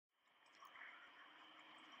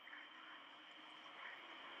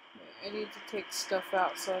I need to take stuff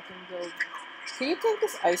out so I can build. Can you take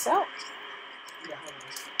this ice out? Yeah,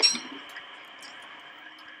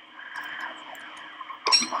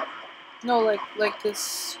 No, like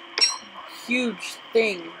this huge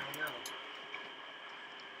thing. I know.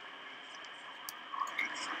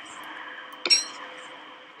 It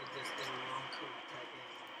just didn't want to type in.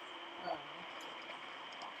 Oh.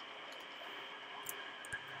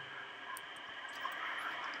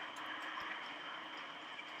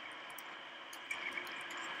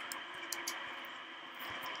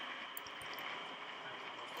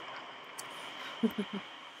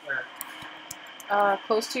 Where?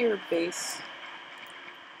 Close to your base.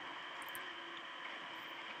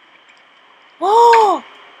 Oh!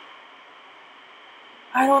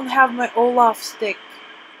 I don't have my Olaf stick.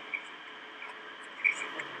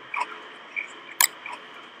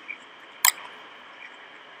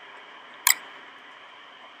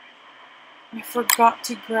 I forgot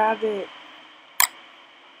to grab it.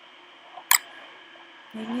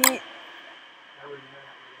 Dang it.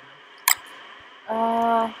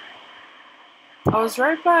 I was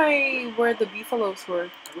right by where the beefaloes were.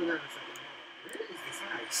 Where is this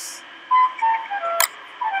ice?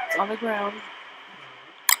 It's on the ground.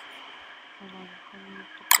 Hold on, let me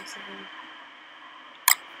put this away.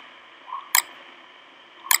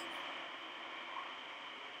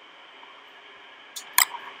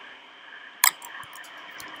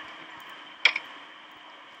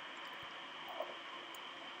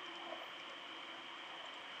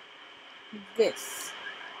 This.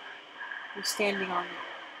 You're standing on it.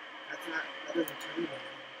 That's not, that doesn't turn into anything.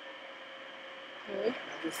 Really? That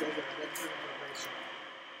just says that it doesn't turn into a great shot.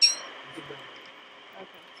 You can build it.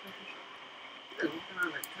 Okay, so for sure. Yeah, we're kind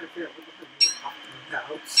of like trying to figure out what the heck you're talking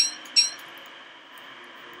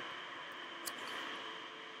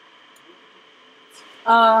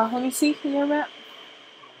about. Let me see your map.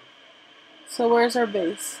 So where's our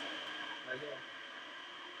base? Right here.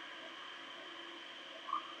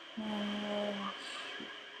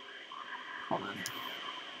 Hold on.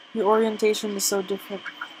 Your orientation is so different.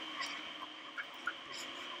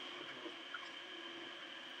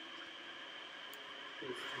 This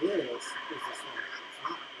is this one. It's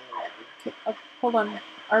not there. Okay, hold on.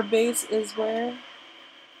 Our base is where?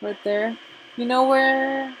 Right there. You know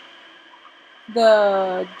where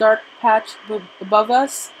the dark patch above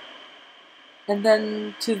us? And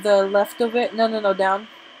then to the left of it? No, down.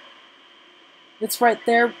 It's right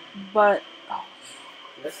there, but... Oh.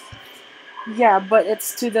 This? Yeah, but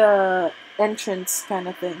it's to the entrance kind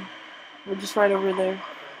of thing. We're just right over there.